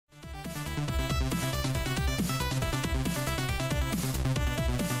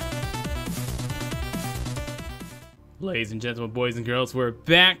Ladies and gentlemen, boys and girls, we're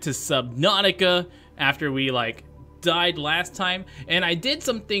back to Subnautica after we died last time, and I did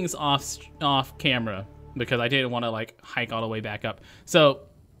some things off camera because I didn't want to hike all the way back up. So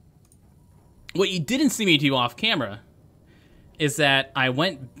what you didn't see me do off camera is that I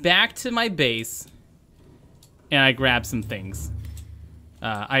went back to my base and I grabbed some things.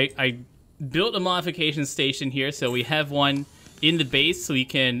 I built a modification station here, so we have one in the base so we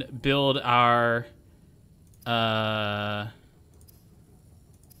can build our oh,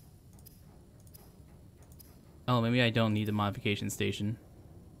 maybe I don't need the modification station.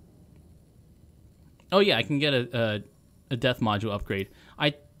 Oh yeah, I can get a death module upgrade.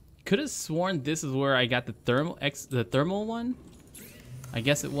 I could have sworn this is where I got the thermal one. I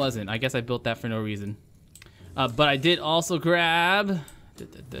guess it wasn't. I guess I built that for no reason. But I did also grab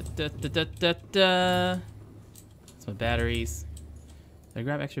that's my batteries. Did I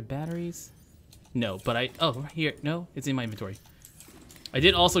grab extra batteries? No, but oh, right here. No, it's in my inventory. I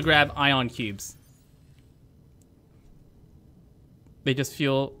did also grab ion cubes. They just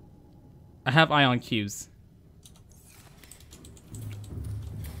feel... I have ion cubes.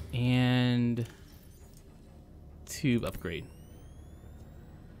 And... tube upgrade.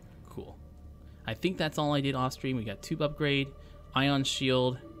 Cool. I think that's all I did off stream. We got tube upgrade, ion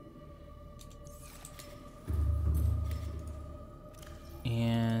shield,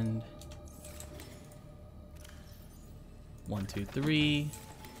 and... 1, 2, 3.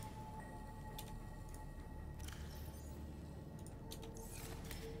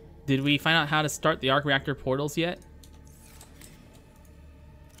 Did we find out how to start the arc reactor portals yet?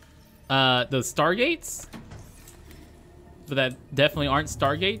 Those stargates? But that definitely aren't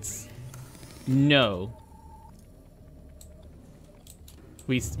stargates? No.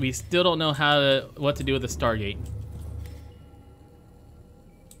 We still don't know what to do with the stargate.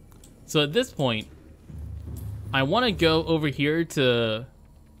 So at this point, I want to go over here to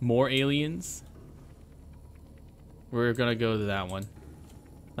more aliens. We're gonna go to that one.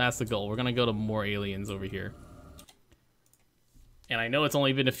 That's the goal. We're gonna go to more aliens over here. And I know it's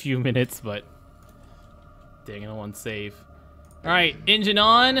only been a few minutes, but dang, I don't want to save. All right, engine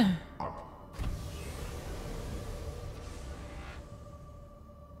on.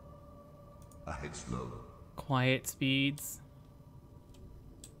 I hit slow. Quiet speeds.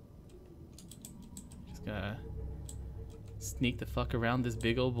 Just gotta sneak the fuck around this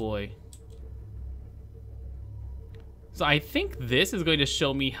big old boy. So I think this is going to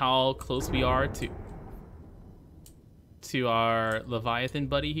show me how close we are to our Leviathan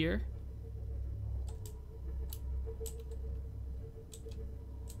buddy here.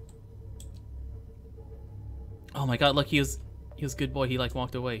 Oh my god, look, he was a good boy. He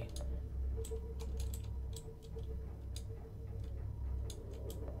walked away.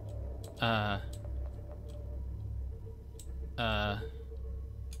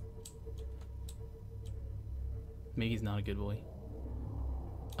 Maybe he's not a good boy.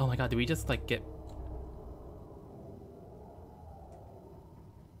 Oh my god, did we just get...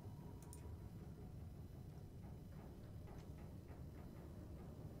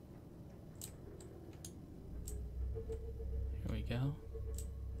 Here we go.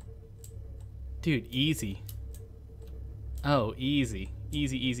 Dude, easy. Oh, easy.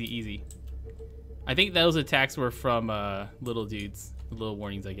 Easy, easy, easy. I think those attacks were from little dudes. The little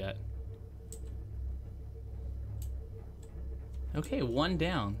warnings I got. Okay, one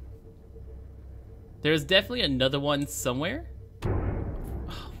down. There's definitely another one somewhere.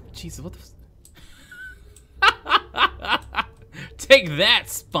 Oh, Jesus, what the... Take that,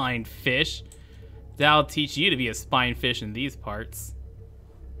 spine fish. That'll teach you to be a spine fish in these parts.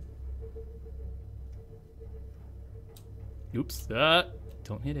 Oops.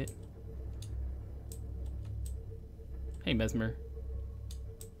 Don't hit it. Hey, Mesmer.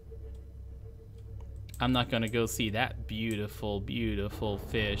 I'm not gonna go see that beautiful, beautiful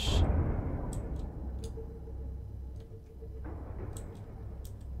fish.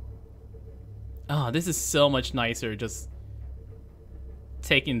 Oh, this is so much nicer just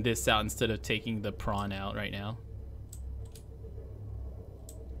taking this out instead of taking the prawn out right now.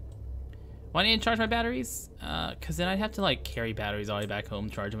 Why didn't I charge my batteries? Because then I'd have to carry batteries all the way back home,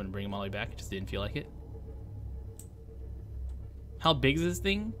 charge them, and bring them all the way back. It just didn't feel like it. How big is this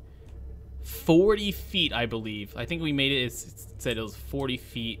thing? 40 feet, I believe. I think we made it. It said it was 40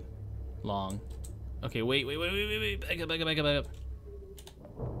 feet long. Okay, wait. Back up.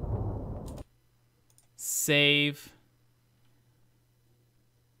 Save.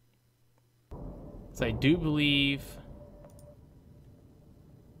 So I do believe...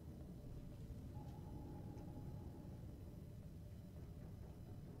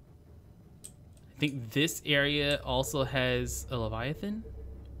 think this area also has a Leviathan.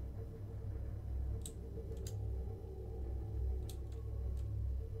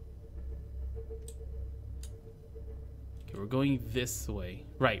 Okay, we're going this way.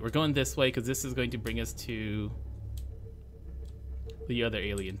 Right, we're going this way because this is going to bring us to the other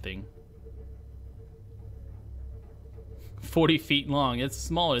alien thing. 40 feet long. It's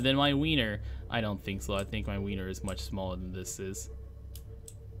smaller than my wiener. I don't think so. I think my wiener is much smaller than this is.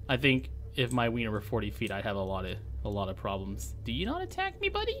 I think if my wiener were 40 feet, I'd have a lot of problems. Do you not attack me,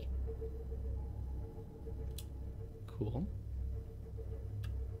 buddy? Cool.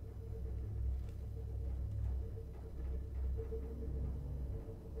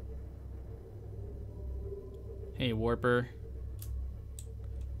 Hey, Warper.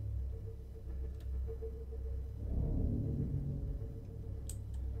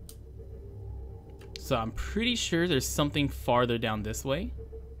 So I'm pretty sure there's something farther down this way.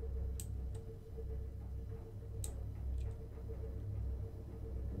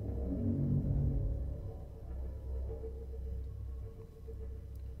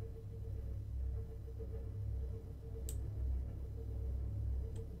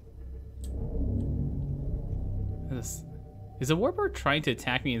 Is a Warper trying to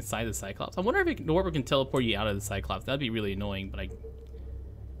attack me inside the Cyclops? I wonder if the Warper can teleport you out of the Cyclops. That'd be really annoying, but I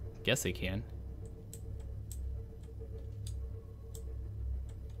guess they can.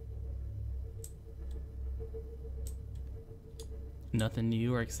 Nothing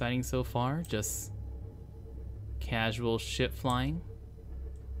new or exciting so far, just casual ship flying.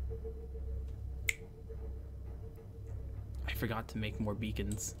 I forgot to make more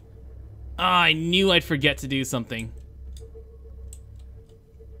beacons. Ah, I knew I'd forget to do something.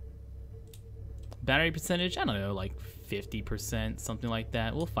 Battery percentage? I don't know, like 50%, something like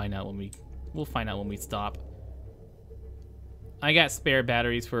that. We'll find out when we stop. I got spare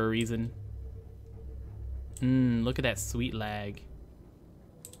batteries for a reason. Look at that sweet lag.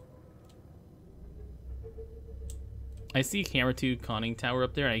 I see Camera 2 conning tower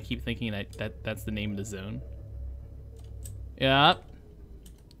up there, and I keep thinking that's the name of the zone. Yep.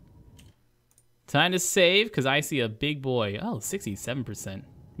 Time to save, because I see a big boy. Oh, 67%.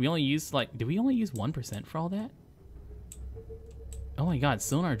 We only used, like, did we only use 1% for all that? Oh my god,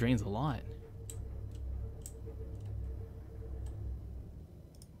 sonar drains a lot.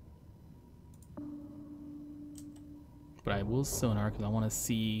 But I will sonar, because I want to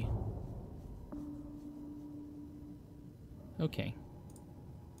see... Okay.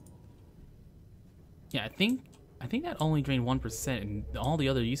 Yeah, I think that only drained 1%, and all the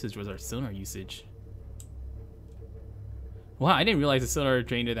other usage was our sonar usage. Wow, I didn't realize the sonar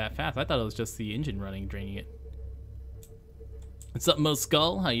drained it that fast. I thought it was just the engine running, draining it. What's up, Mo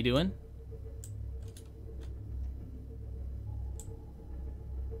Skull? How you doing?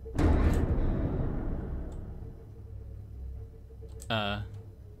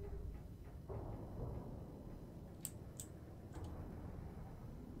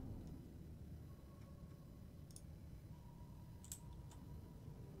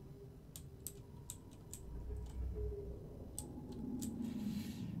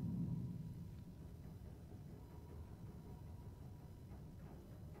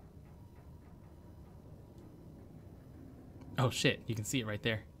 Oh shit, you can see it right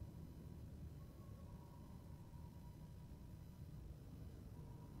there.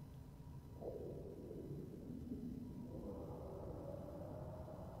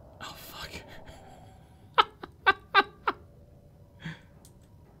 Oh fuck.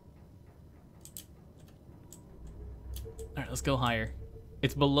 Alright, let's go higher.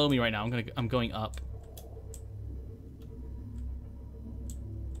 It's below me right now. I'm going up.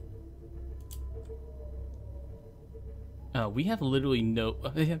 We have literally no...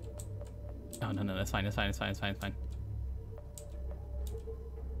 Oh, no, that's fine, that's fine, it's fine, it's fine, it's fine.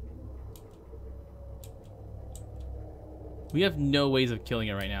 We have no ways of killing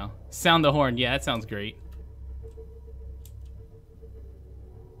it right now. Sound the horn. Yeah, that sounds great.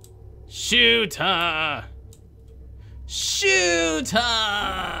 Shoot her! Shoot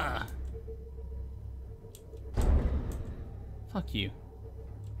her! Fuck you.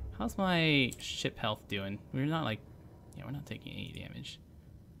 How's my ship health doing? We're not like... Yeah, we're not taking any damage.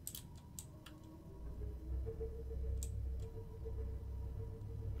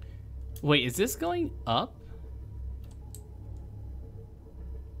 Wait, is this going up?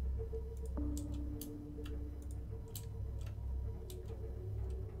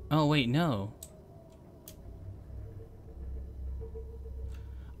 Oh, wait, no.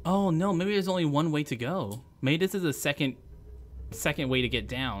 Oh, no, maybe there's only one way to go. Maybe this is a second way to get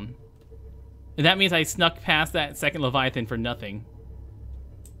down. And that means I snuck past that second Leviathan for nothing.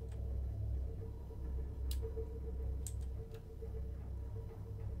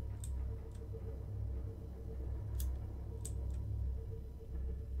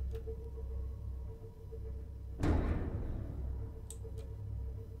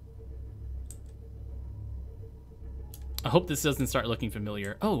 hope this doesn't start looking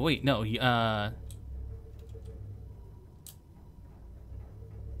familiar. Oh, wait, no.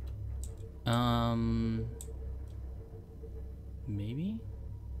 Maybe?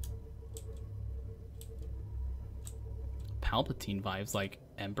 Palpatine vibes, like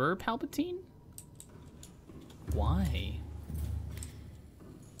Emperor Palpatine? Why?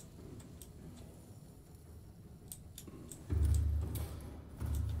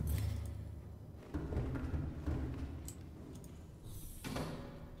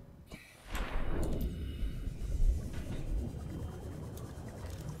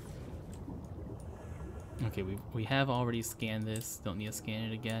 Okay, we have already scanned this. Don't need to scan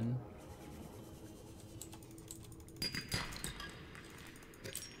it again.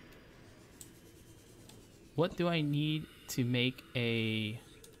 What do I need to make a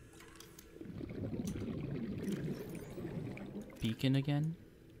beacon again?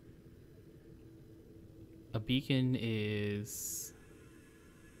 A beacon is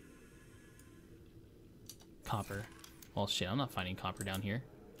copper. Well, shit, I'm not finding copper down here.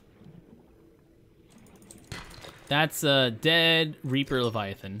 That's a dead Reaper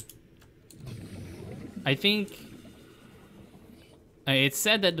Leviathan. I think it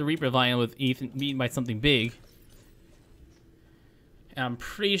said that the Reaper Leviathan was eaten by something big. And I'm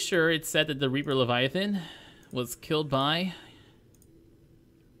pretty sure it said that the Reaper Leviathan was killed by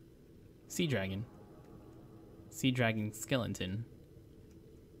Sea Dragon. Sea Dragon skeleton.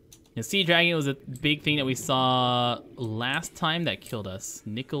 The Sea Dragon was a big thing that we saw last time that killed us.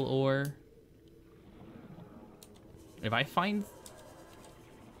 Nickel ore. If I find...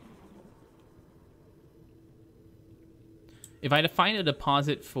 If I had to find a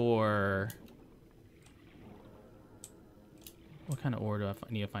deposit for... What kind of ore do I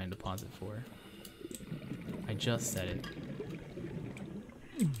need to find a deposit for? I just said it.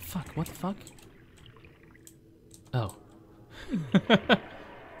 Fuck, what the fuck? Oh.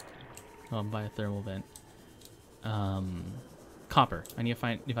 Oh, I'm by a thermal vent. Copper. I need to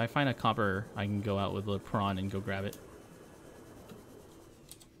find... If I find a copper, I can go out with a prawn and go grab it.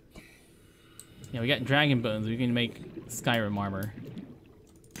 Yeah, we got dragon bones. We can make Skyrim armor.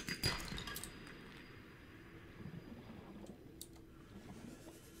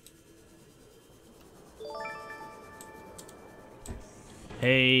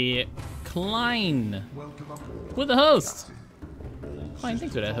 Hey, Klein! With the host! Klein,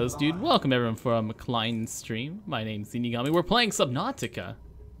 thanks for that host, dude. Welcome everyone from Klein's stream. My name's Zeenigami. We're playing Subnautica.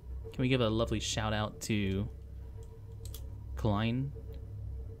 Can we give a lovely shout out to Klein?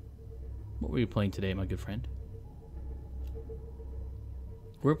 What were you playing today, my good friend?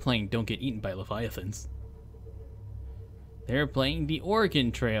 We're playing Don't Get Eaten by Leviathans. They're playing the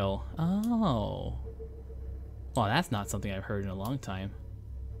Oregon Trail. Oh. Well, that's not something I've heard in a long time.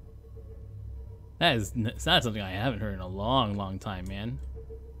 That's not something I haven't heard in a long, long time, man.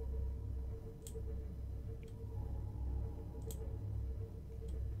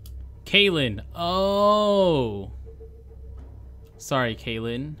 Kaylin. Oh. Sorry,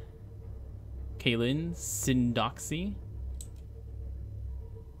 Kaylin. Kaylin Sindoxy.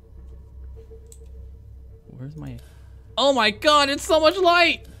 Where's my... Oh my god, it's so much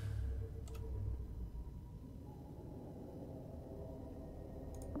light!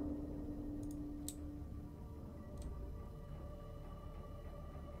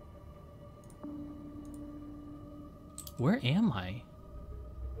 Where am I?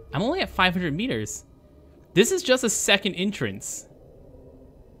 I'm only at 500 meters. This is just a second entrance.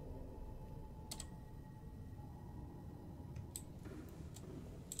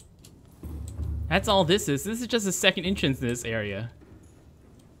 That's all this is. This is just a second entrance in this area.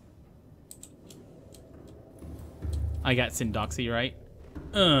 I got Sindoxy right.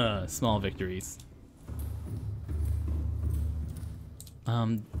 Small victories.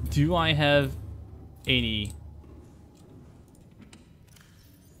 Do I have any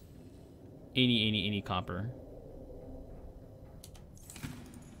copper?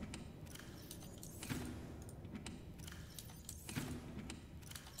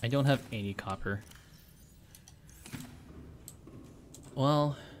 I don't have any copper.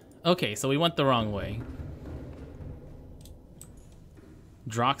 Well, okay, so we went the wrong way.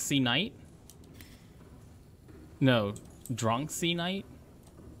 Droxynite? No, Dronxynite?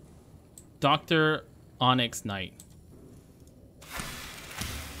 Dr. Onyx Knight.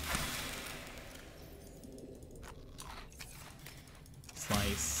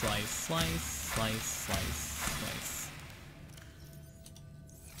 Slice, slice, slice, slice, slice, slice.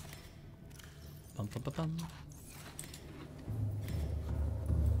 Bum, bum, bum, bum.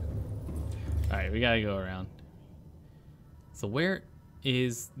 All right, we gotta go around. So where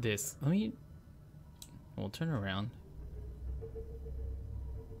is this? We'll turn around.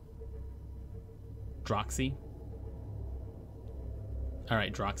 Droxy.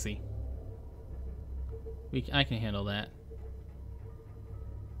 Alright, Droxy. I can handle that.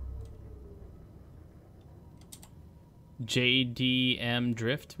 JDM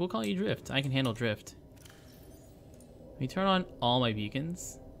Drift. We'll call you Drift. I can handle Drift. Let me turn on all my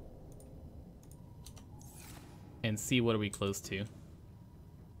beacons. And see what are we close to.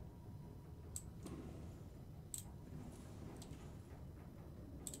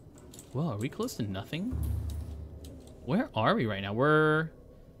 Whoa, are we close to nothing? Where are we right now? We're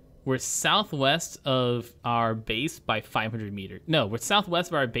southwest of our base by 500 meters. No, we're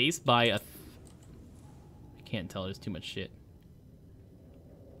southwest of our base by I can't tell, there's too much shit.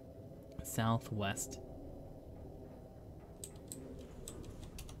 Southwest.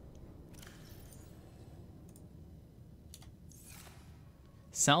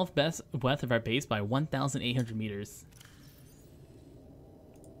 Southwest of our base by 1,800 meters.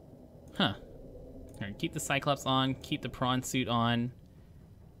 Huh. Alright, keep the Cyclops on, keep the prawn suit on,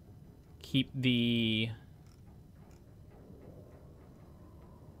 keep the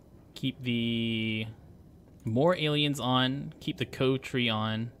more aliens on, keep the code tree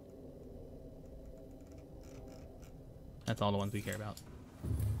on. That's all the ones we care about.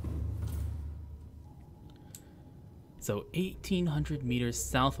 So 1,800 meters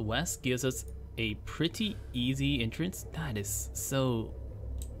southwest gives us a pretty easy entrance. That is so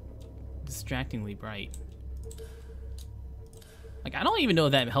distractingly bright. Like, I don't even know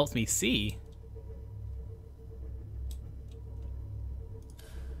if that helps me see.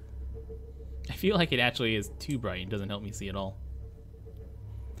 I feel like it actually is too bright. It doesn't help me see at all.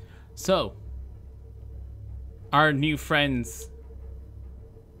 So, our new friends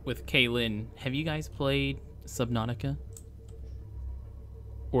with Kaylin, have you guys played Subnautica?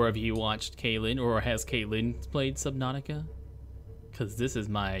 Or have you watched Kaylin, or has Kaylin played Subnautica? Because this is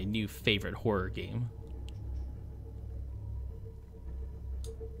my new favorite horror game.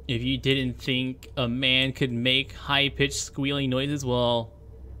 If you didn't think a man could make high-pitched squealing noises, well,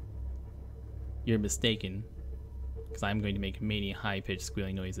 you're mistaken. Because I'm going to make many high-pitched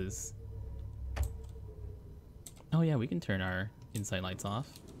squealing noises. Oh yeah, we can turn our inside lights off.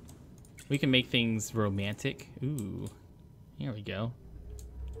 We can make things romantic. Ooh, here we go.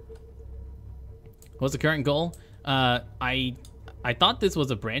 What's the current goal? I thought this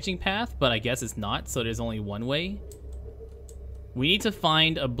was a branching path, but I guess it's not, so there's only one way. We need to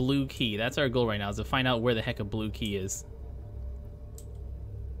find a blue key. That's our goal right now, is to find out where the heck a blue key is.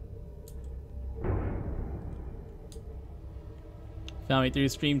 Found me through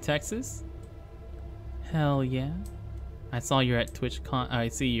Stream Texas? Hell yeah. I saw you're at TwitchCon. I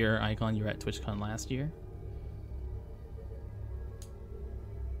see your icon, you're at TwitchCon last year.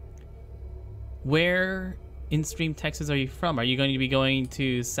 Where in Stream Texas are you from? Are you going to be going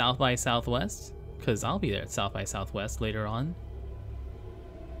to South by Southwest? Because I'll be there at South by Southwest later on.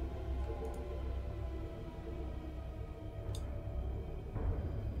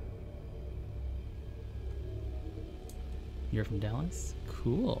 You're from Dallas?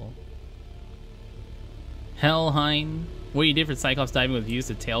 Cool. Helheim. What you did for Cyclops diving was use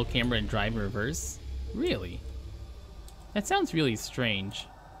the tail camera and drive in reverse? Really? That sounds really strange.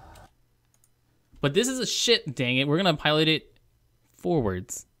 But this is a ship, dang it. We're gonna pilot it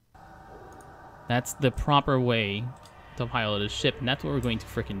forwards. That's the proper way to pilot a ship, and that's what we're going to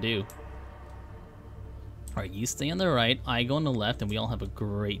frickin' do. Alright, you stay on the right, I go on the left, and we all have a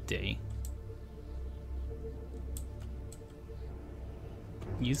great day.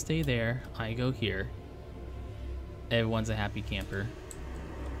 You stay there, I go here. Everyone's a happy camper.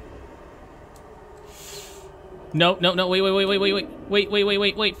 No, no, no,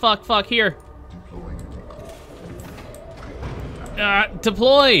 wait, fuck, here.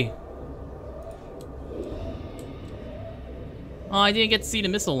 Deploy! Oh, I didn't get to see the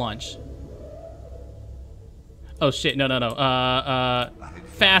missile launch. Oh shit, no.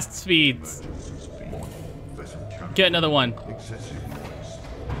 Fast speeds. Get another one.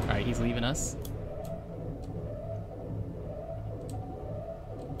 Alright, he's leaving us.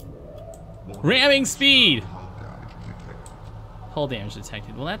 Ramming speed! Hull damage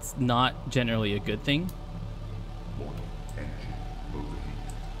detected. Well, that's not generally a good thing.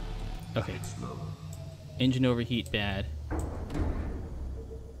 Okay. Engine overheat, bad.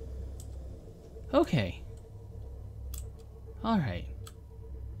 Okay. Alright.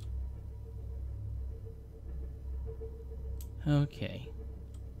 Okay.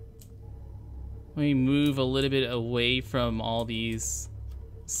 Let me move a little bit away from all these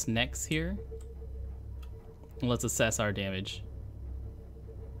snecks here. Let's assess our damage.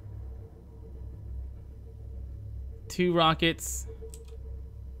 2 rockets.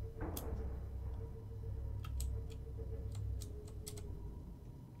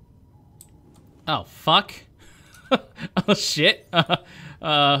 Oh, fuck. Oh, shit.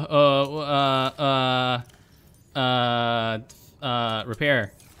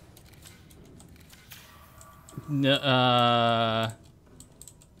 Repair. No,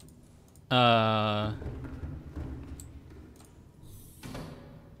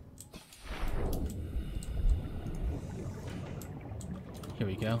 here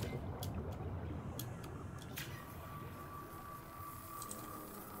we go.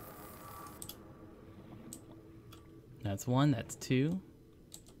 That's 1, that's 2.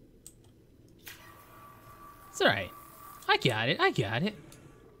 It's alright. I got it, I got it.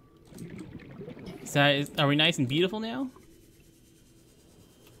 So, are we nice and beautiful now?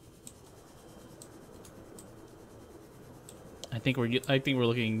 I think we're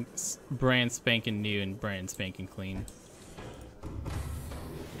looking brand spanking new and brand spanking clean.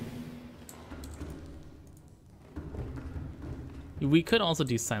 We could also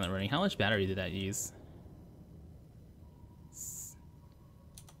do silent running. How much battery did that use?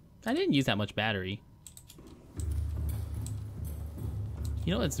 I didn't use that much battery.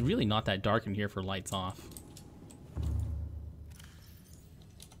 You know, it's really not that dark in here for lights off.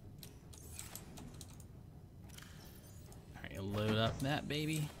 Alright, load up that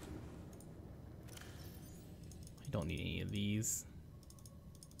baby. I don't need any of these.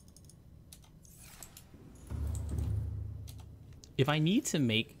 If I need to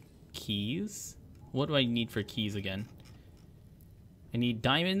make keys, what do I need for keys again? I need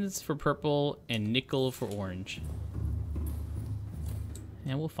diamonds for purple and nickel for orange.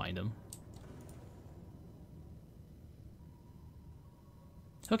 And we'll find them.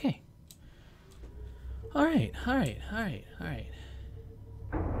 Okay. Alright, alright, alright, alright.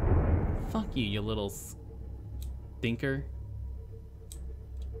 Fuck you, you little stinker.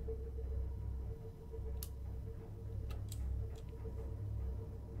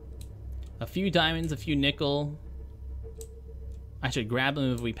 A few diamonds, a few nickel. I should grab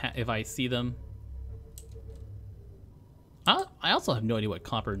them if I see them. I also have no idea what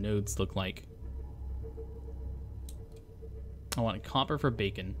copper nodes look like. I want copper for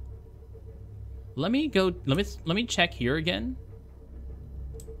bacon. Let me check here again.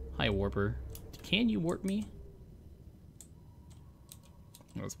 Hi, Warper. Can you warp me?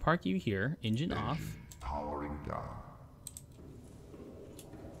 Let's park you here. Engine off. Powering down.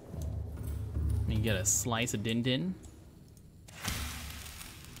 Let me get a slice of din din.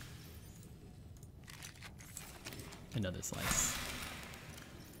 Another slice.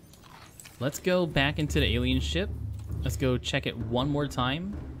 Let's go back into the alien ship. Let's go check it one more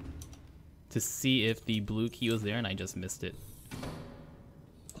time to see if the blue key was there and I just missed it.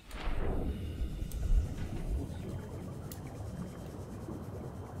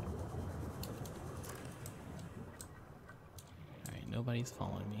 Alright, nobody's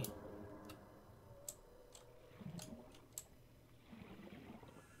following me.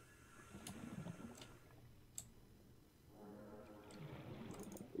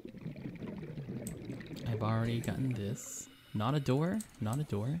 I've already gotten this. Not a door, not a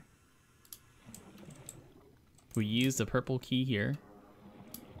door. We use the purple key here.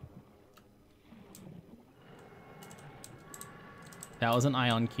 That was an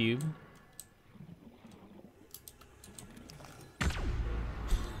ion cube.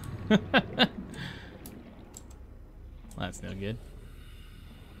 That's no good.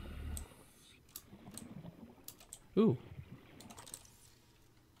 Ooh.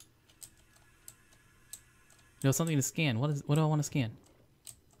 No, something to scan. What do I want to scan?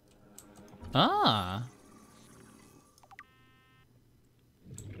 Ah.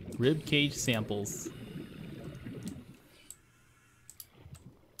 Rib cage samples.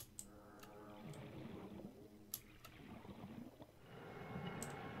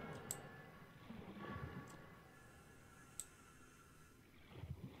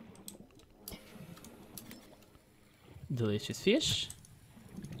 Delicious fish.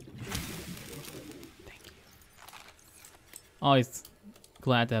 Thank you. Always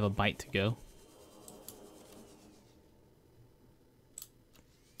glad to have a bite to go.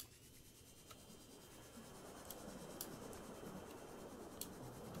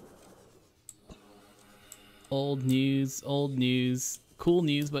 Old news, old news. Cool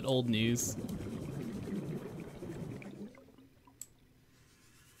news, but old news.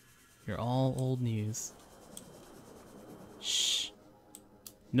 You're all old news. Shh.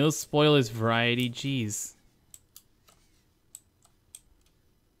 No spoilers, variety. Jeez.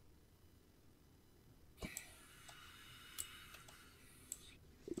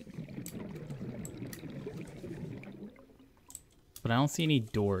 but I don't see any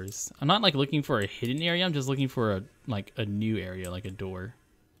doors. I'm not like looking for a hidden area. I'm just looking for a like a new area, like a door.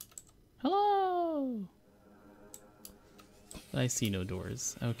 Hello. I see no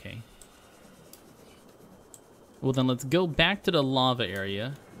doors. Okay. Well, then let's go back to the lava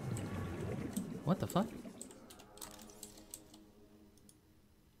area. What the fuck?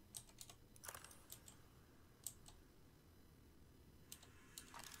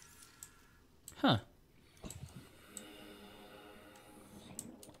 Huh.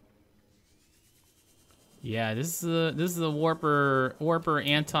 Yeah, this is a warper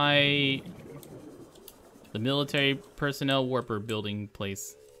anti the military personnel warper building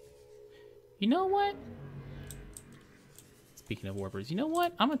place. You know what? Speaking of warpers, you know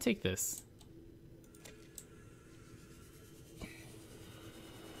what? I'm gonna take this.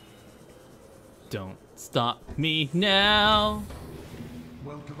 Don't stop me now.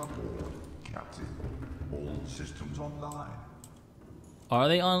 Welcome aboard, Captain. All systems online. Are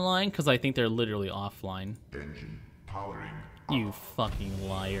they online? Because I think they're literally offline. Engine powering. You fucking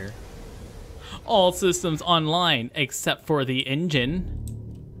liar. All systems online except for the engine.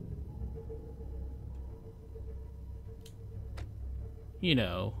 You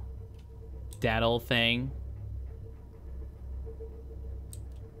know, that old thing.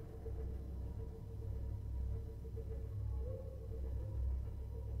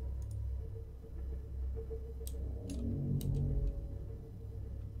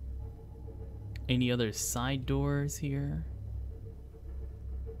 Any other side doors here?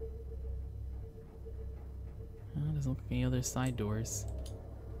 Oh, doesn't look like any other side doors.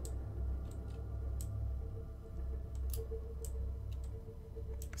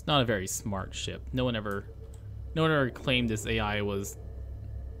 It's not a very smart ship. No one ever claimed this AI was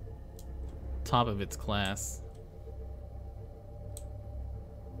top of its class.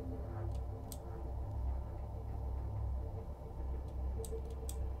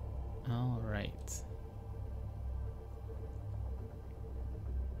 All right.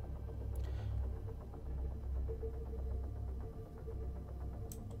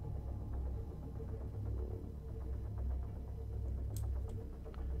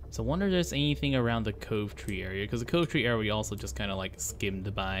 So I wonder if there's anything around the Cove Tree area, because the Cove Tree area we also just kind of like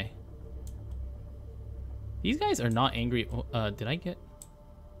skimmed by. These guys are not angry. Did I get?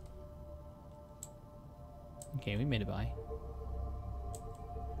 Okay, we made it by.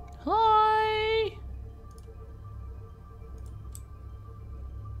 Hi!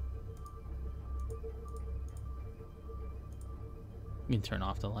 You can turn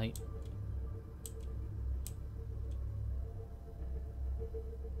off the light.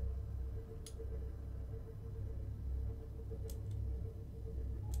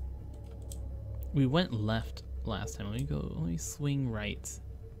 We went left last time. Let me swing right.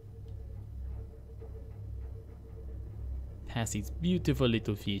 Past these beautiful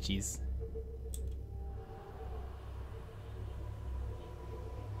little Fijis.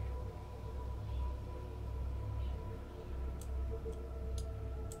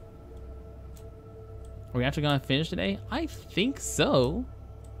 Are we actually gonna finish today? I think so.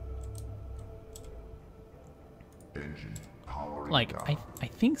 Engine powering. Like, I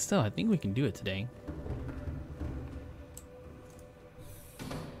think so. I think we can do it today.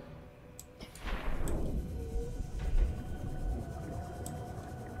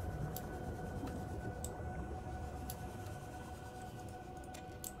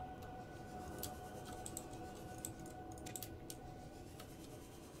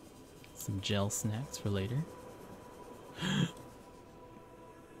 Some gel snacks for later.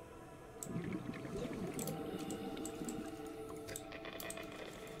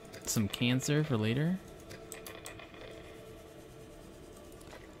 Some cancer for later.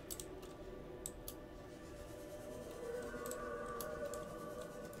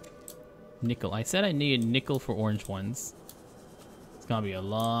 Nickel. I said I needed nickel for orange ones. It's gonna be a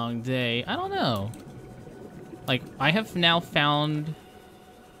long day. I don't know. Like, I have now found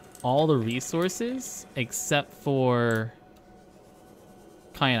all the resources except for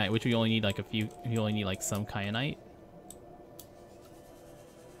kyanite, which we only need like a few. We only need like some kyanite.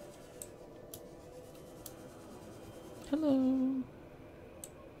 Hello.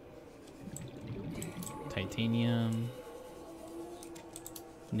 Titanium.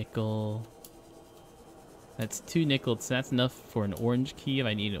 Nickel. That's 2 nickel, so that's enough for an orange key if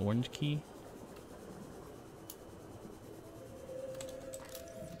I need an orange key.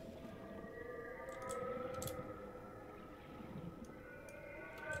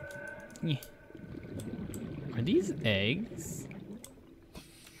 Yeah. Are these eggs?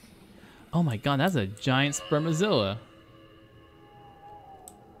 Oh my god, that's a giant spermazoa.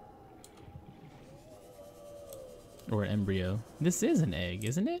 Or an embryo. This is an egg,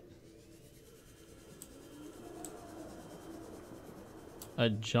 isn't it? A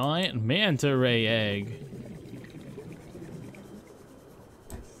giant manta ray egg.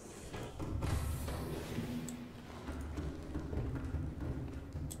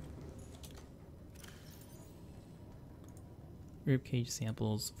 Ribcage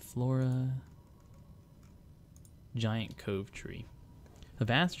samples, flora. Giant cove tree. A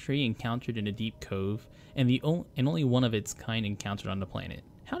vast tree encountered in a deep cove, and only one of its kind encountered on the planet.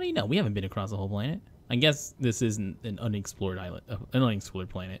 How do you know? We haven't been across the whole planet. I guess this isn't an unexplored island, an unexplored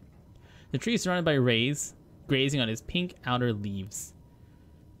planet. The tree is surrounded by rays, grazing on its pink outer leaves.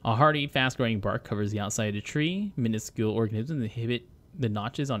 A hardy, fast-growing bark covers the outside of the tree. Minuscule organisms inhibit the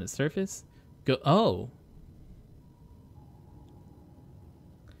notches on its surface.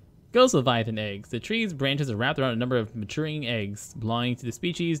 Ghost Leviathan eggs. The tree's branches are wrapped around a number of maturing eggs belonging to the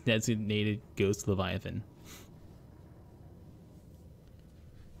species designated Ghost Leviathan.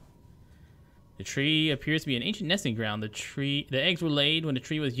 The tree appears to be an ancient nesting ground. The eggs were laid when the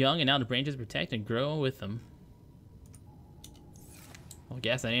tree was young, and now the branches protect and grow with them. Well, I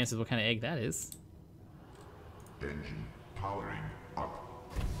guess that answers what kind of egg that is. Engine powering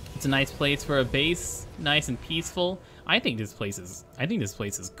up. It's a nice place for a base, nice and peaceful. I think this place is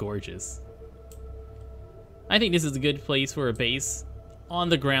gorgeous. I think this is a good place for a base on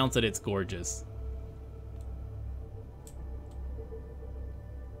the grounds that it's gorgeous.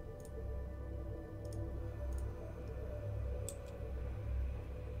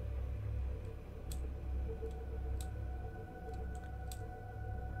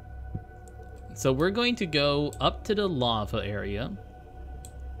 So we're going to go up to the lava area.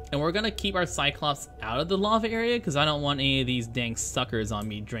 And we're gonna keep our Cyclops out of the lava area because I don't want any of these dang suckers on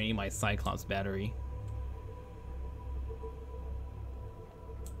me draining my Cyclops battery.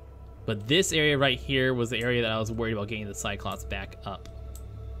 But this area right here was the area that I was worried about getting the Cyclops back up.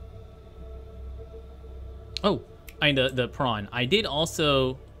 Oh, the prawn. I did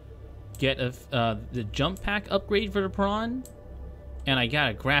also get the jump pack upgrade for the prawn, and I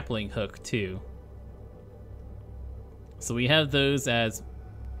got a grappling hook too. So we have those as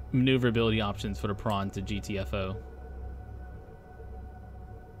maneuverability options for the prawn to GTFO.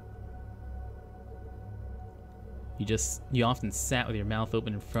 You often sat with your mouth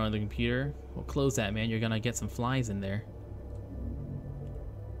open in front of the computer. Well, close that, man. You're gonna get some flies in there.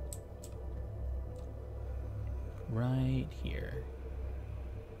 Right here.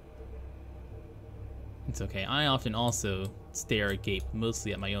 It's okay. I often also stare agape,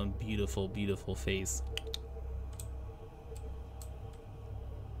 mostly at my own beautiful, beautiful face.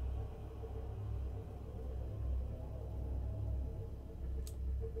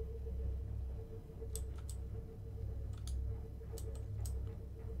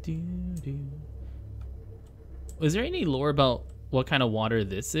 Was there any lore about what kind of water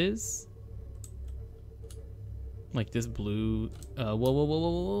this is? Like this blue.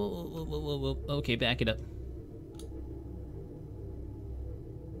 Whoa. Okay, back it up.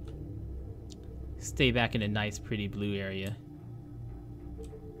 Stay back in a nice, pretty blue area.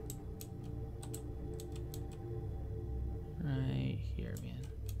 Right here, man.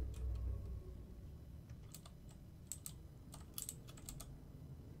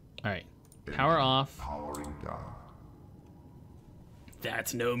 All right, power off. Powering down.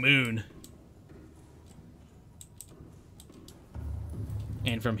 That's no moon.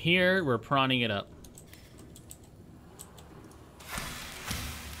 And from here, we're prawning it up.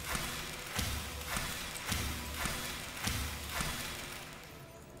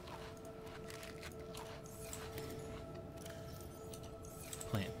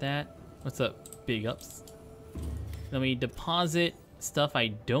 Plant that. What's up, big ups? Then we deposit stuff I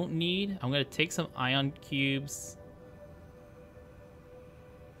don't need. I'm gonna take some ion cubes.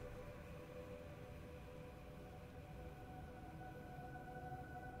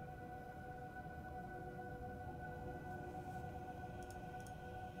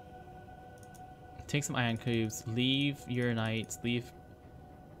 Take some ion cubes, leave uranites, leave...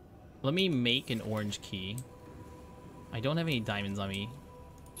 Let me make an orange key. I don't have any diamonds on me.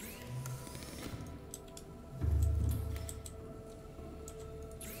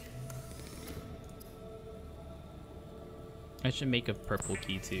 I should make a purple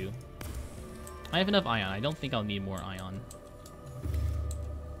key too. I have enough ion. I don't think I'll need more ion.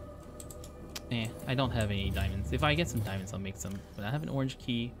 I don't have any diamonds. If I get some diamonds, I'll make some. But I have an orange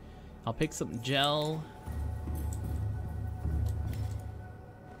key. I'll pick some gel.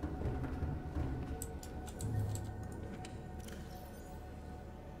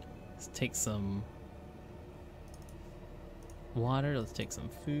 Let's take some water. Let's take some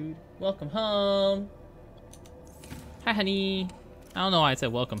food. Welcome home. Hi, honey. I don't know why I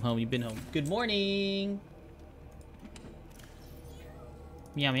said welcome home. You've been home. Good morning.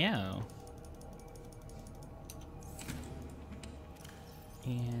 Meow meow.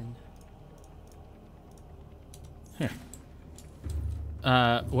 And here.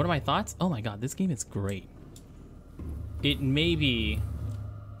 What are my thoughts? Oh my god, this game is great. It may be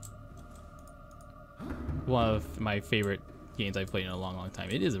one of my favorite games I've played in a long, long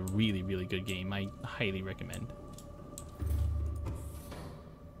time. It is a really, really good game. I highly recommend.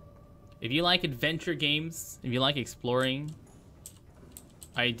 If you like adventure games, if you like exploring,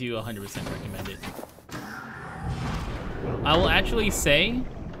 I do 100% recommend it. I will actually say,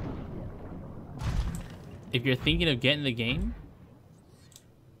 if you're thinking of getting the game,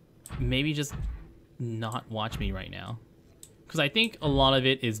 maybe just not watch me right now. Because I think a lot of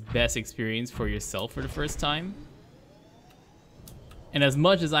it is best experience for yourself for the first time. And as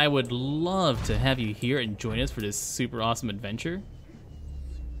much as I would love to have you here and join us for this super awesome adventure,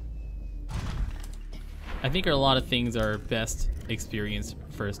 I think a lot of things are best experienced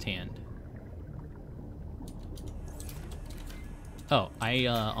firsthand. Oh, I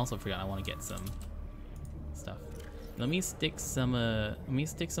also forgot I want to get some stuff. Let me stick some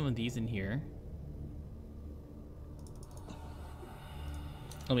of these in here.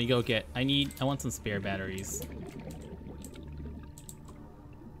 Let me go get, I want some spare batteries.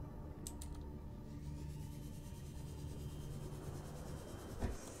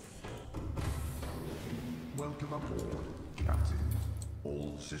 Welcome aboard, Captain.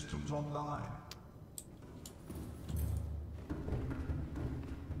 All systems online.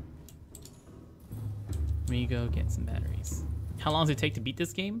 Let me go get some batteries. How long does it take to beat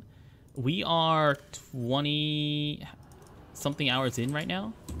this game? We are 20 something hours in right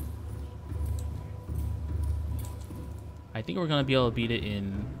now. I think we're gonna be able to beat it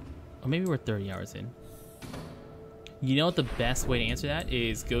in, or maybe we're 30 hours in. You know what the best way to answer that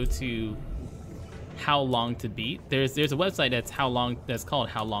is? Go to how long to beat. There's a website that's called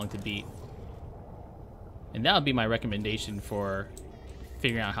How Long to Beat, and that would be my recommendation for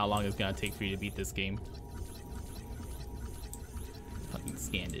figuring out how long it's gonna take for you to beat this game. Fucking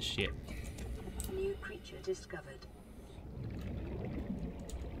scan this shit. New creature discovered.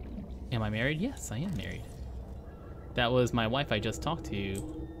 Am I married? Yes, I am married. That was my wife I just talked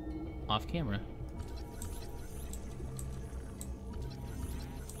to off camera.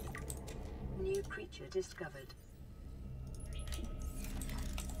 New creature discovered.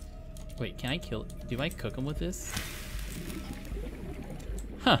 Wait, can I kill? Do I cook them with this?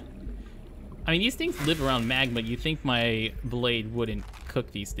 Huh. I mean, these things live around magma. You think my blade wouldn't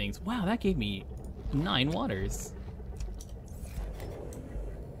cook these things? Wow, that gave me 9 waters.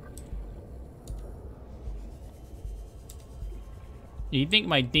 You'd think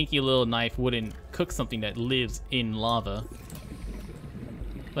my dinky little knife wouldn't cook something that lives in lava.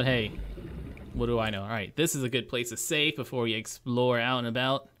 But hey, what do I know? Alright, this is a good place to save before we explore out and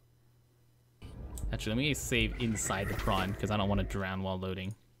about. Actually, let me save inside the prawn, because I don't want to drown while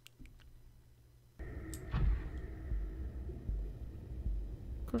loading.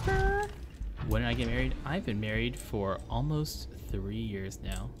 When did I get married? I've been married for almost 3 years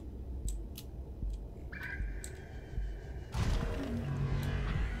now.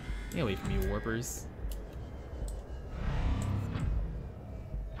 Get away from me, warpers.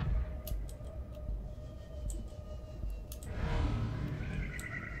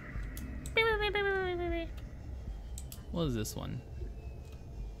 What is this one?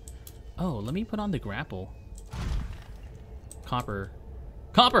 Oh, let me put on the grapple. Copper.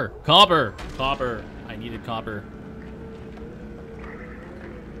 Copper! Copper! Copper! I needed copper.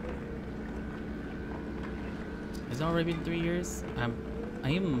 Has it already been 3 years? I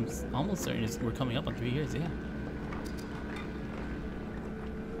am almost certain we're coming up on 3 years, yeah.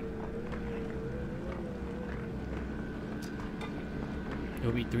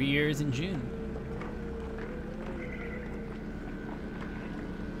 It'll be 3 years in June.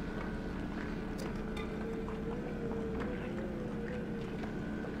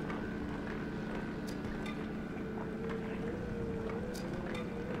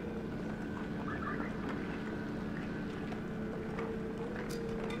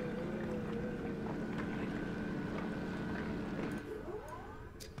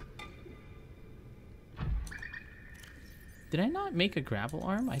 Did I not make a grapple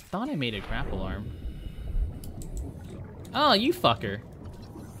arm? I thought I made a grapple arm. Oh, you fucker.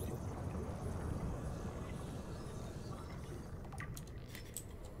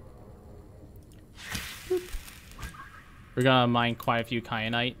 Boop. We're gonna mine quite a few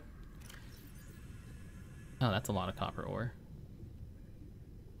kyanite. Oh, that's a lot of copper ore.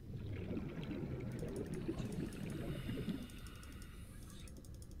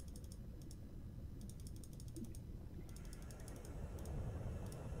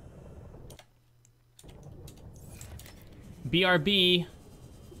 BRB.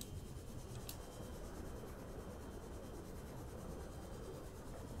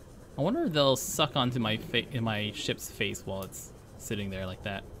 I wonder if they'll suck onto my ship's face while it's sitting there like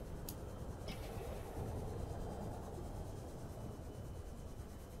that.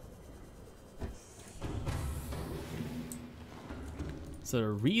 So the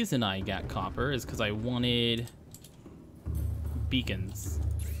reason I got copper is because I wanted beacons.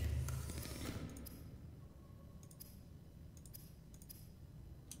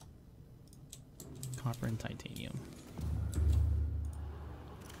 Copper and titanium.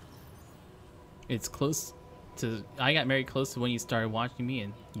 It's close to... I got married close to when you started watching me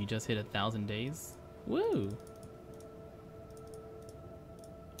and you just hit 1,000 days. Woo!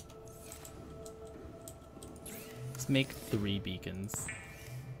 Let's make 3 beacons.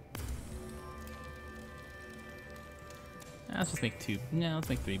 Let's just make 2. No, let's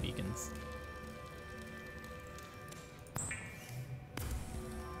make 3 beacons.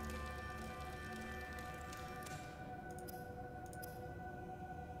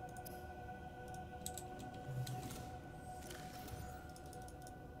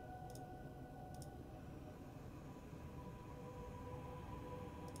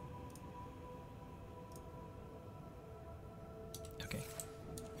 Okay.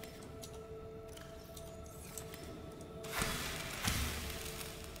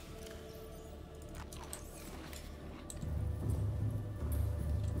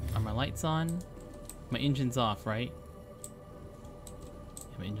 Are my lights on? My engine's off, right?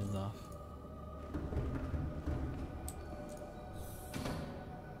 Yeah, my engine's off.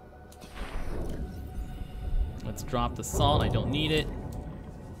 Let's drop the salt. I don't need it.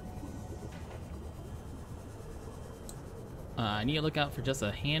 I need to look out for just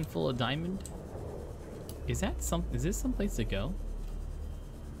a handful of diamond. Is this someplace to go?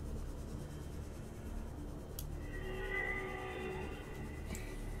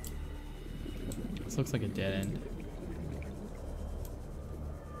 This looks like a dead end.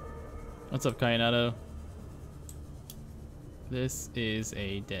 What's up, Kyanite? This is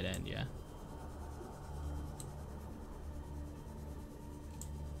a dead end, yeah.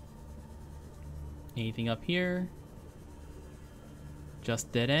 Anything up here?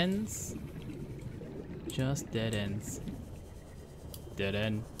 Just dead ends? Just dead ends. Dead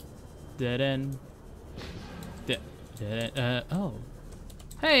end. Dead end. Dead end. Oh.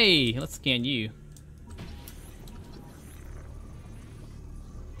 Hey! Let's scan you.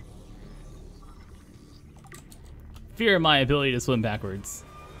 Fear my ability to swim backwards.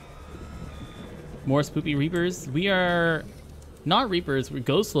 More spoopy reapers. We are not reapers.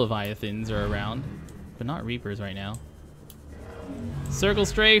 Ghost leviathans are around, but not reapers right now. Circle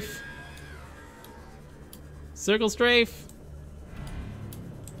strafe. Circle strafe.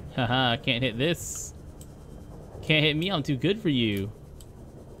 Haha, can't hit this. Can't hit me, I'm too good for you.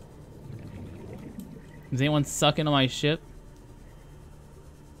 Is anyone sucking on my ship?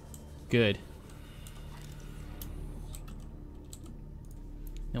 Good.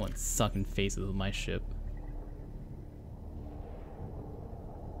 No one's sucking faces with my ship.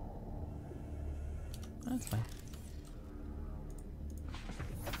 That's fine.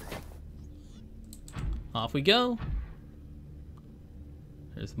 Off we go.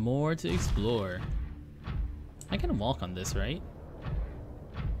 There's more to explore. I can walk on this, right?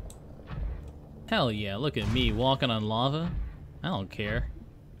 Hell yeah, look at me walking on lava. I don't care.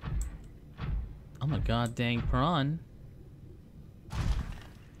 I'm a goddamn prawn.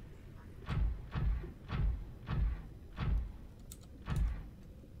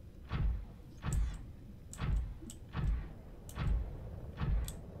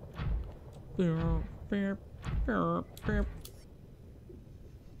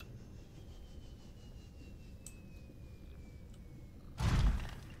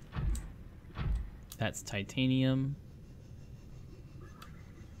 That's titanium.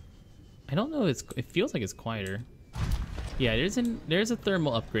 I don't know, it feels like it's quieter. Yeah, there's a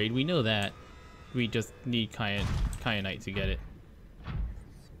thermal upgrade, we know that. We just need Kyanite to get it.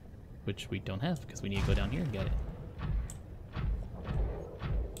 Which we don't have, because we need to go down here and get it.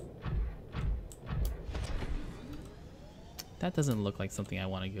 That doesn't look like something I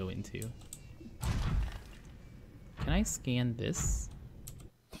want to go into. Can I scan this?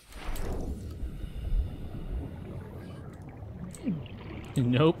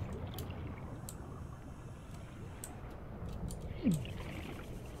 Nope.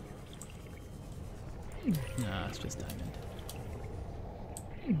 Nah, it's just diamond.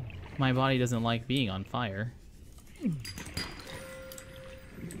 My body doesn't like being on fire.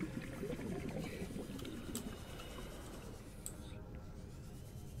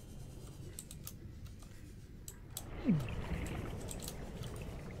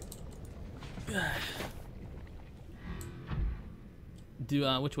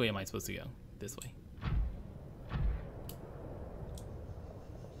 Which way am I supposed to go? This way.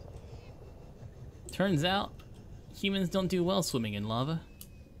 Turns out, humans don't do well swimming in lava.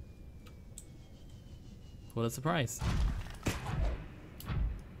 What a surprise.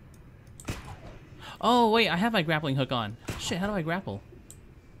 Oh, wait, I have my grappling hook on. Shit, how do I grapple?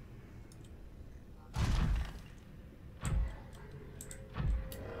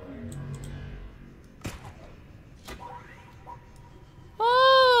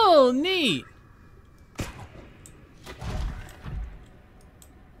 Oh, neat!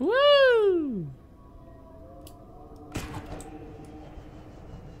 Woo!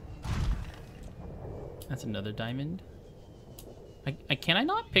 That's another diamond. Can I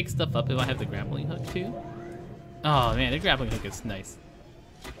not pick stuff up if I have the grappling hook too? Oh man, the grappling hook is nice.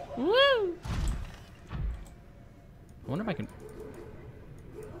 Woo! I wonder if I can...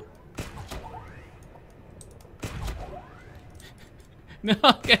 No,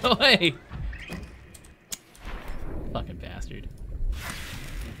 get away! Fucking bastard.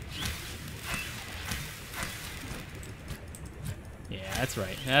 Yeah, that's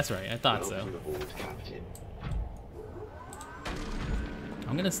right. That's right. I thought so.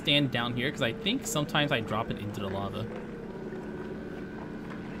 I'm gonna stand down here because I think sometimes I drop it into the lava.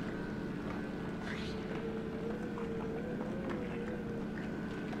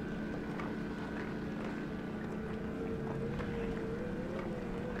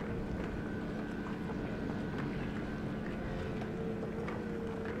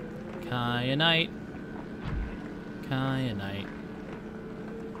 Kyanite. Kyanite.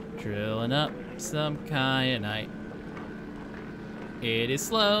 Drilling up some kyanite. It is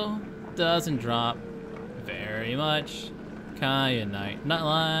slow, doesn't drop very much. Kyanite, not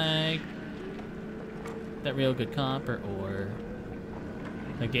like that real good copper ore.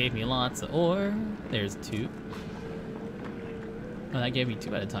 That gave me lots of ore. There's 2. Oh, that gave me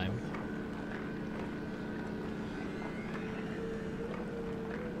 2 at a time.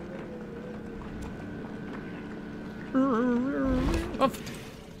 Oh,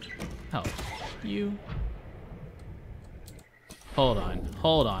 oh. You. Hold on,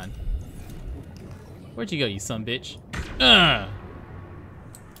 hold on. Where'd you go, you sumbitch? Ugh!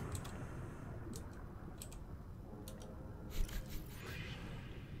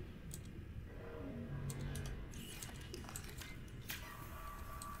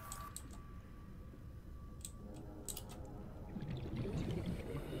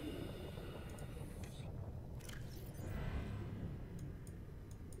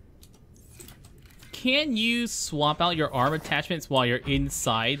 Can you swap out your arm attachments while you're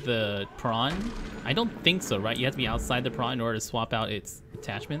inside the prawn? I don't think so, right? You have to be outside the prawn in order to swap out its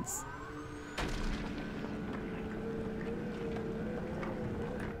attachments.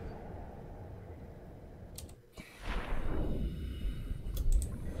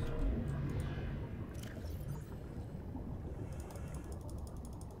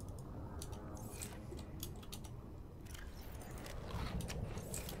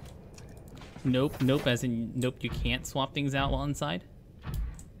 Nope, nope, as in, nope, you can't swap things out while inside.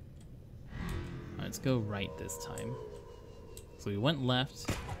 Alright, let's go right this time. So we went left.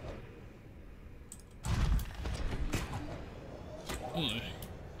 Eh.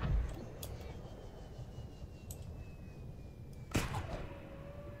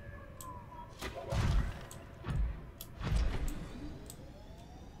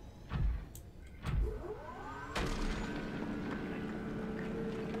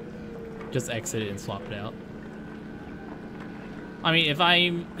 Just exit it and swap it out. I mean, if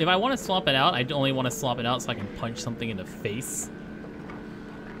I want to swap it out, I only want to swap it out so I can punch something in the face.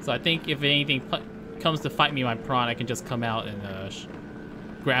 So I think if anything comes to fight me, my prawn, I can just come out and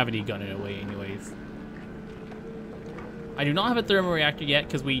gravity gun it away anyways. I do not have a thermal reactor yet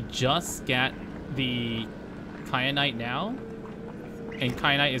because we just got the Kyanite now. And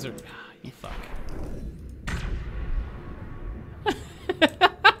Kyanite is... you fuck.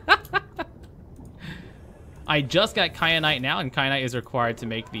 I just got Kyanite now, and Kyanite is required to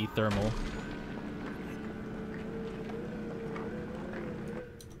make the thermal.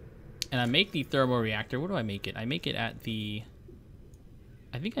 And I make the thermal reactor. Where do I make it? I make it at the...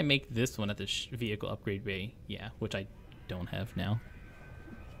 I think I make this one at the vehicle upgrade bay. Yeah, which I don't have now.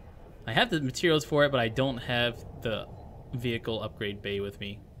 I have the materials for it, but I don't have the vehicle upgrade bay with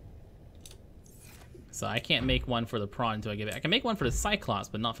me. So I can't make one for the prawn until I get it. I can make one for the Cyclops,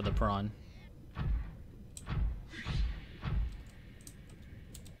 but not for the prawn.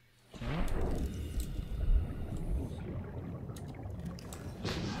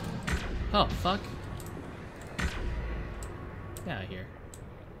 Oh, fuck. Get out of here.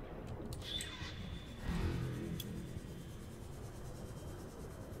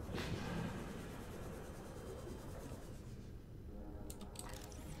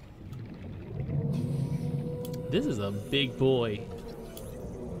 This is a big boy.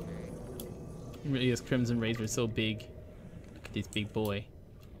 Really, this Crimson Razor is so big. Look at this big boy.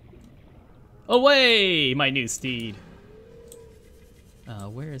 Away, my new steed.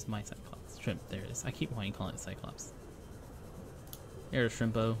 Where is my Cyclops? Shrimp, there it is. I keep wanting to call it Cyclops. There's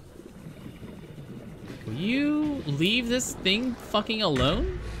Shrimpo. Will you leave this thing fucking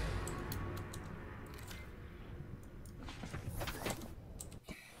alone?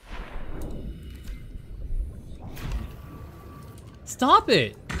 Stop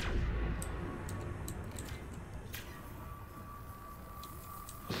it!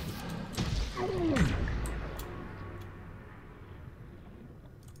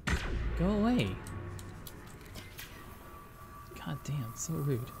 Go away. God damn, so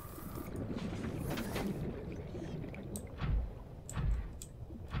rude.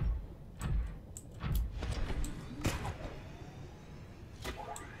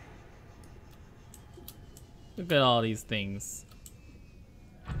 Look at all these things.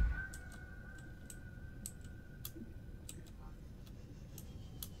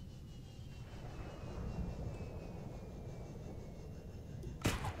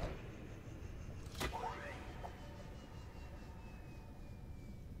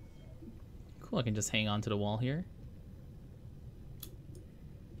 Cool, I can just hang on to the wall here.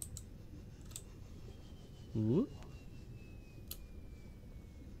 Ooh.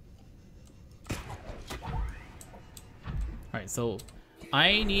 Alright, so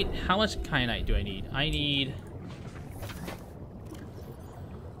I need, how much kyanite do I need? I need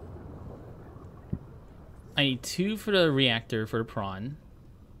I need 2 for the reactor for the prawn.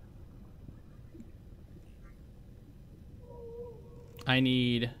 I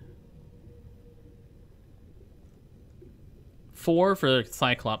need 4 for the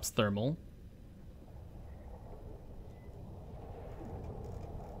Cyclops thermal.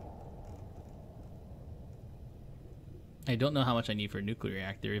 I don't know how much I need for a nuclear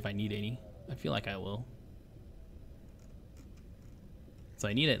reactor, if I need any. I feel like I will. So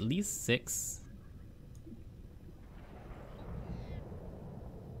I need at least 6.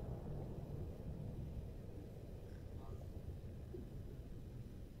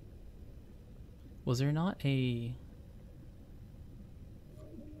 Was there not a...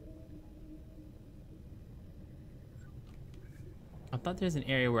 I thought there's an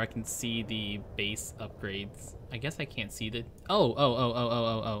area where I can see the base upgrades. I guess I can't see the... Oh.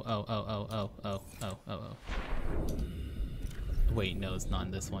 Wait, no, it's not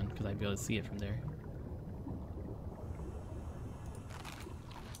in this one, because I'd be able to see it from there.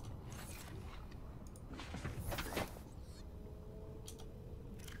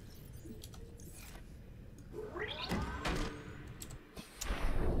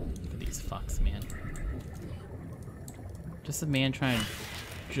 Look at these fucks, man. Just a man trying to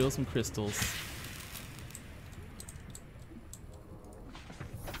drill some crystals.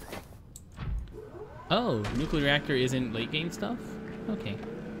 Oh, nuclear reactor isn't late game stuff? Okay.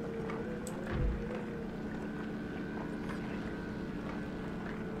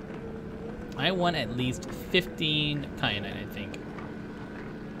 I want at least 15 kyanite, I think.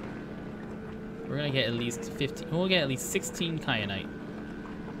 We're gonna get at least 15. We'll get at least 16 kyanite.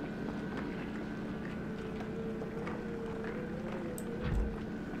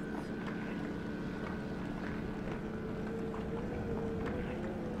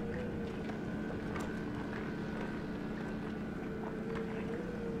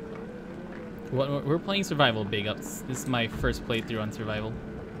 We're playing survival, big ups. This is my first playthrough on survival.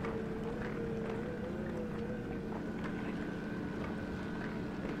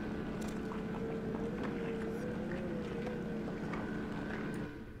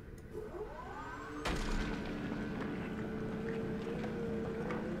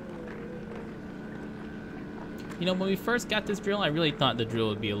 You know, when we first got this drill, I really thought the drill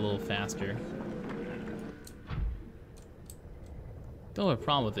would be a little faster. Don't have a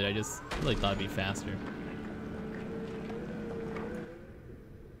problem with it, I just really thought it'd be faster.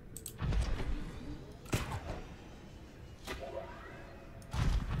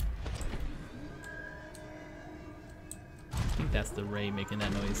 I think that's the ray making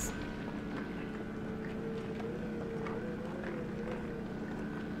that noise.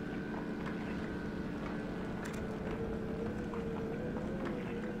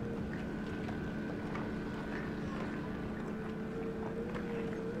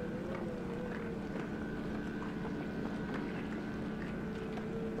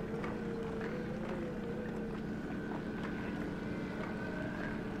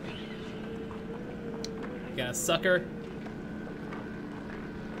 Got a sucker.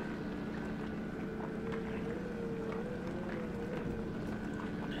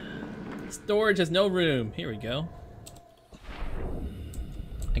 Storage has no room. Here we go.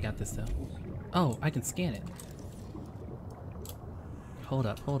 I got this though. Oh, I can scan it. Hold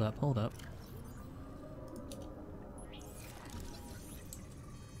up, hold up, hold up.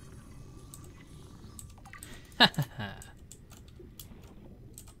 Ha ha ha.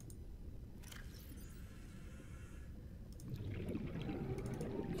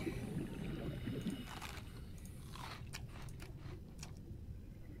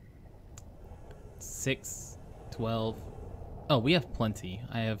 Six, 12. Oh, we have plenty.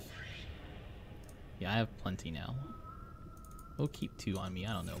 Yeah, I have plenty now. We'll keep 2 on me.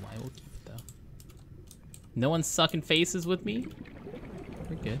 I don't know why. We'll keep it though. No one's sucking faces with me.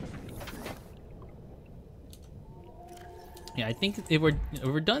 We're good. Yeah, I think if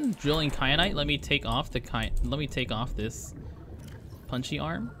we're done drilling kyanite, let me take off this punchy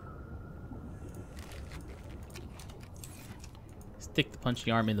arm. Stick the punchy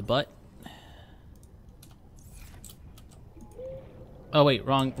arm in the butt. Oh wait,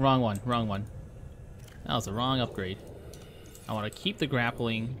 wrong one. That was the wrong upgrade. I want to keep the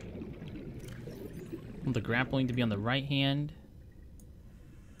grappling. I want the grappling to be on the right hand.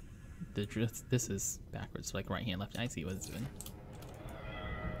 This is backwards, like right hand, left hand. I see what it's doing.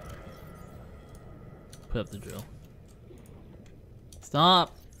 Put up the drill.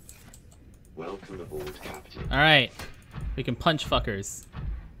 Stop! Welcome aboard, Captain. Alright. We can punch fuckers.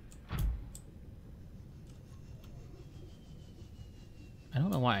 I don't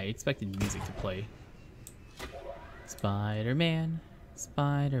know why I expected music to play. Spider-Man,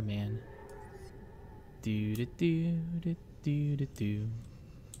 Spider-Man. Do do do do do do do.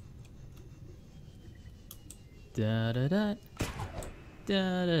 Da da da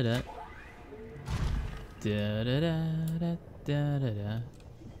da da da da da da da da da.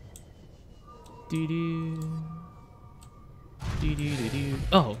 Do do do do do do.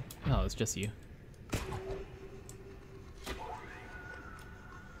 Oh, it's just you.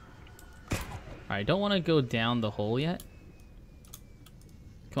 I don't want to go down the hole yet.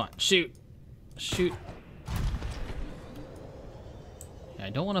 Come on, shoot. Shoot. Yeah, I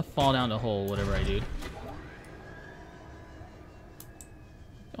don't want to fall down the hole, whatever I do.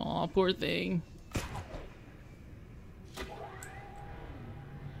 Aw, poor thing.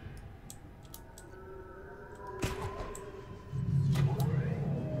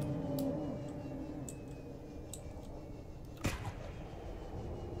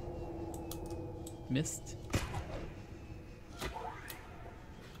 Missed.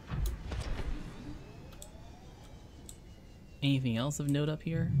 Anything else of note up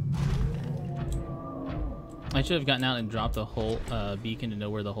here? I should have gotten out and dropped the hole beacon to know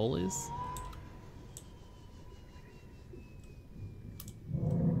where the hole is.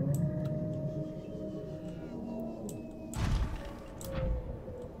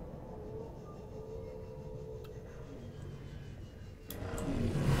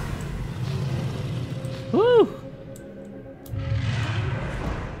 Woo!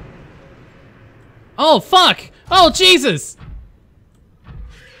 Oh, fuck! Oh, Jesus!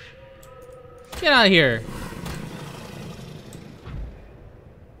 Get out of here.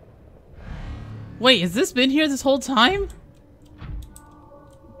 Wait, has this been here this whole time?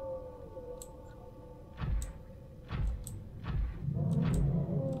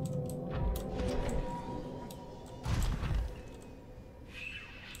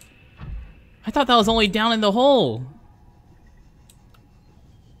 I thought that was only down in the hole.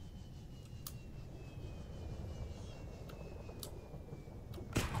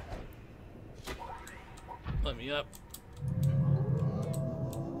 Let me up.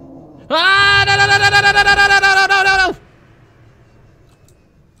 Ah! No, no, no, no, no, no, no, no, no, no, no, no, no!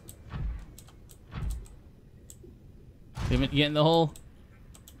 Get in the hole.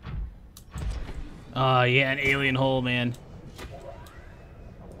 Oh, yeah, an alien hole, man.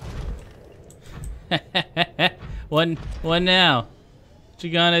 One now. What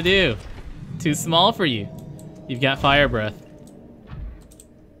you gonna do? Too small for you. You've got fire breath.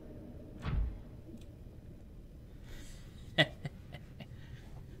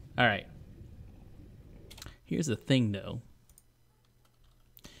 Alright. Here's the thing, though.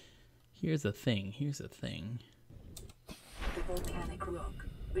 Here's the thing. The volcanic rock,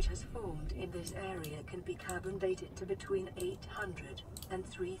 which has formed in this area, can be carbon dated to between 800 and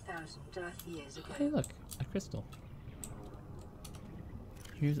 3,000 Earth years ago. Hey, look, a crystal.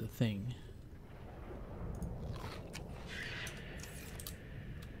 Here's the thing.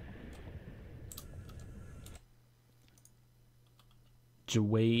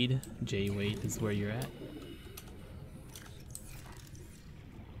 J-Wade is where you're at.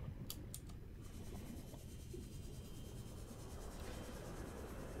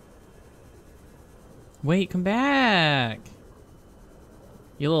 Wait, come back.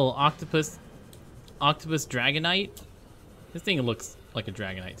 You little octopus dragonite. This thing looks like a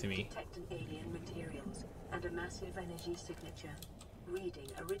dragonite to me. Detecting alien materials and a massive energy signature. Reading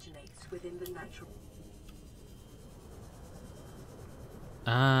originates within the natural.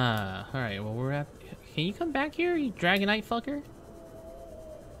 Ah, all right. Well, we're at. Can you come back here, you dragonite fucker?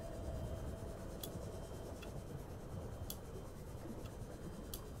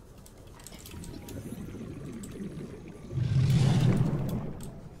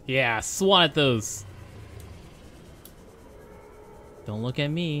 Yeah, swat at those. Don't look at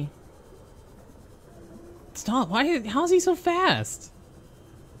me. Stop. Why? How is he so fast?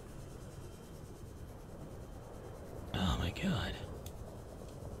 Oh my god.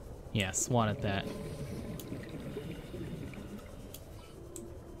 Yeah, swat at that.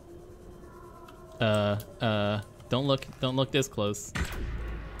 Don't look this close.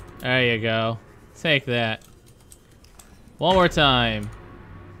 There you go. Take that. One more time.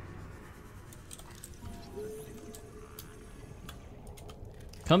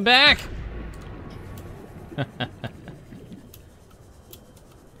 Come back!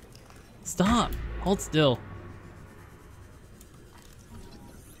 Stop! Hold still.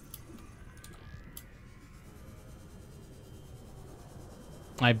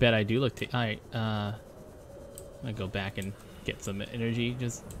 I bet I do look. Alright, I'm gonna go back and get some energy.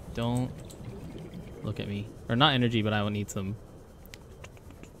 Just don't look at me. Or not energy, but I will need some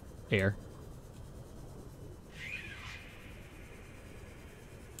air.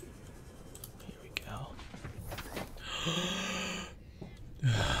 Here we go.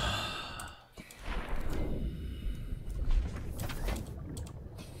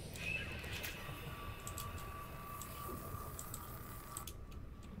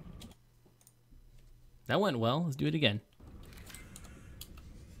 That went well. Let's do it again.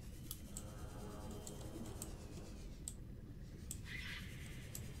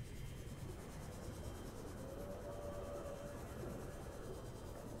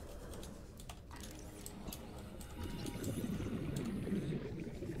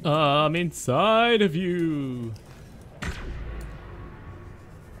 I'm inside of you.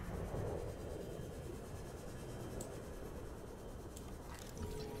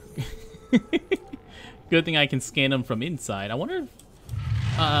 Good thing I can scan him from inside. I wonder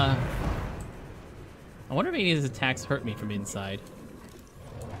if any of his attacks hurt me from inside.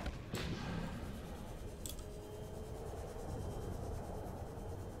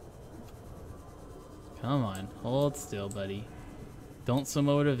 Come on, hold still, buddy. Don't swim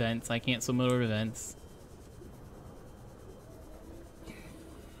over to vents. I can't swim over to vents.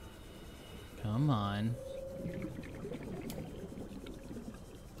 Come on.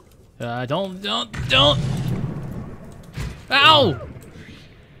 Don't. Ow!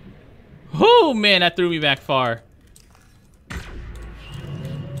 Oh man, that threw me back far.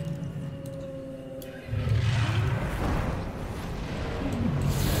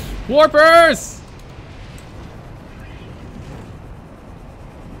 Warpers!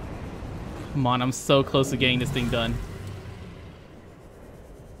 Come on, I'm so close to getting this thing done.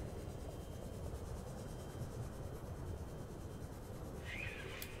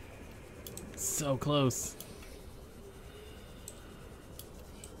 So close.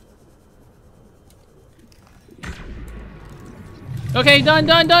 Okay, done.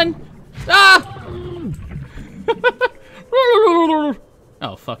 Ah!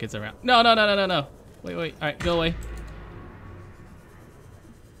 Oh, fuck, it's around. No. Wait. All right, go away.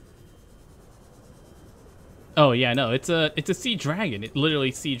 Oh, yeah, no, it's a sea dragon. It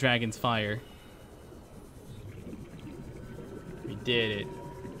literally sea dragon's fire. We did it.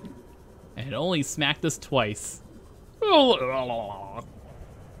 And it only smacked us twice. Alright,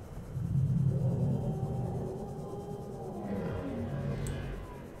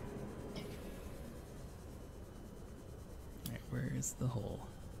 where's the hole?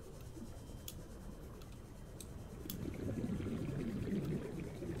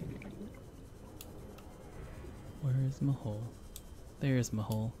 Where's my hole? There's my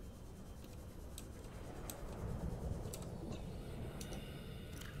hole.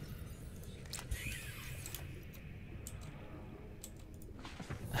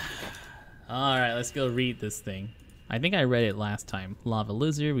 Alright, let's go read this thing. I think I read it last time. Lava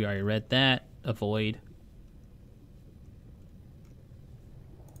lizard, we already read that. Avoid.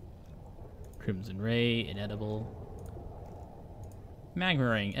 Crimson ray, inedible. Magma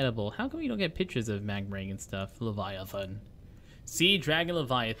ring, edible. How come we don't get pictures of magma ring and stuff? Leviathan. Sea dragon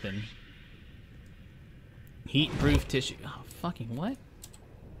leviathan. Heat proof tissue. Oh, fucking what?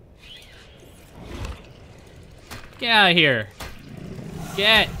 Get out of here.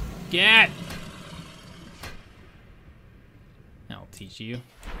 Get. need you.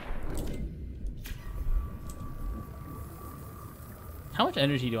 How much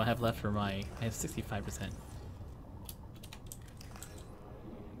energy do I have left for my... I have 65%.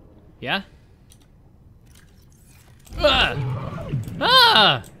 Yeah? Ah!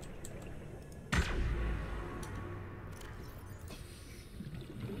 Ah!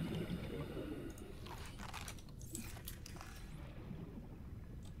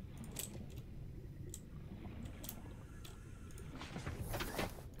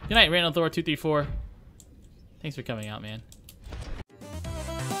 Good night, Randall Thor 234. Thanks for coming out, man.